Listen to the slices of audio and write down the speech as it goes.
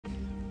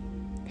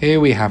Here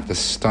we have the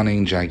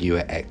stunning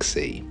Jaguar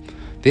XE.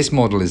 This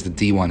model is the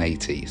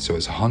D180, so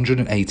it's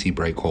 180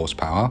 brake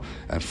horsepower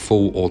and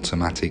full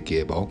automatic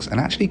gearbox, and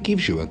actually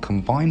gives you a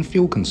combined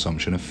fuel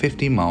consumption of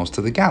 50 miles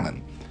to the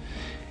gallon.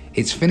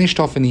 It's finished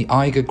off in the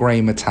Eiger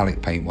grey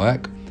metallic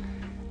paintwork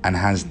and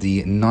has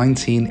the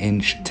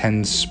 19-inch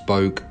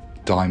 10-spoke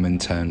diamond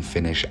turn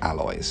finish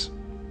alloys.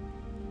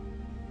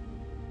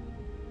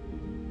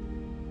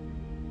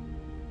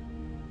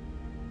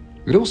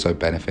 It also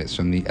benefits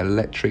from the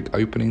electric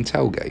opening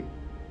tailgate.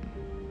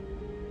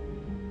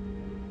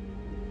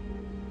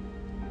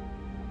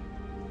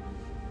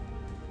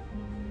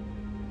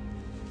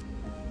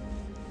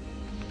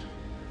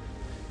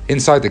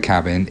 Inside the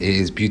cabin, it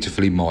is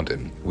beautifully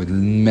modern with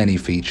many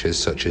features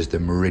such as the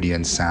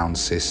Meridian sound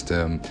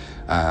system.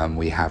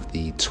 We have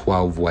the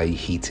 12-way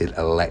heated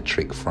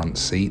electric front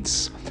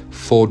seats,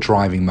 4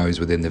 driving modes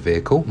within the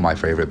vehicle, my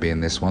favorite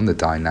being this one, the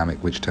dynamic,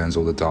 which turns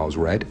all the dials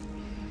red.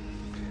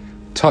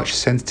 Touch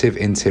sensitive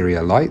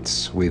interior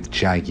lights with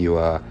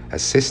Jaguar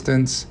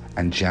Assistance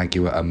and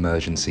Jaguar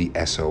Emergency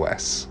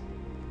SOS.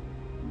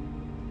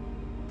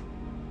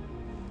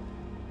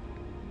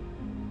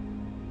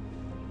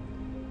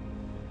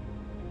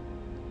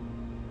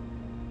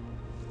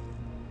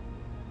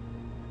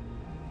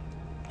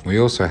 We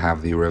also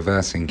have the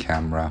reversing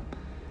camera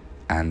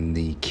and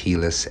the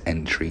keyless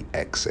entry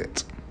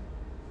exit.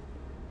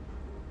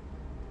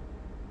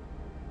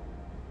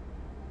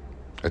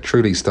 A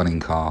truly stunning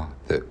car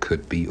that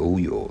could be all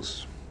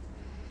yours.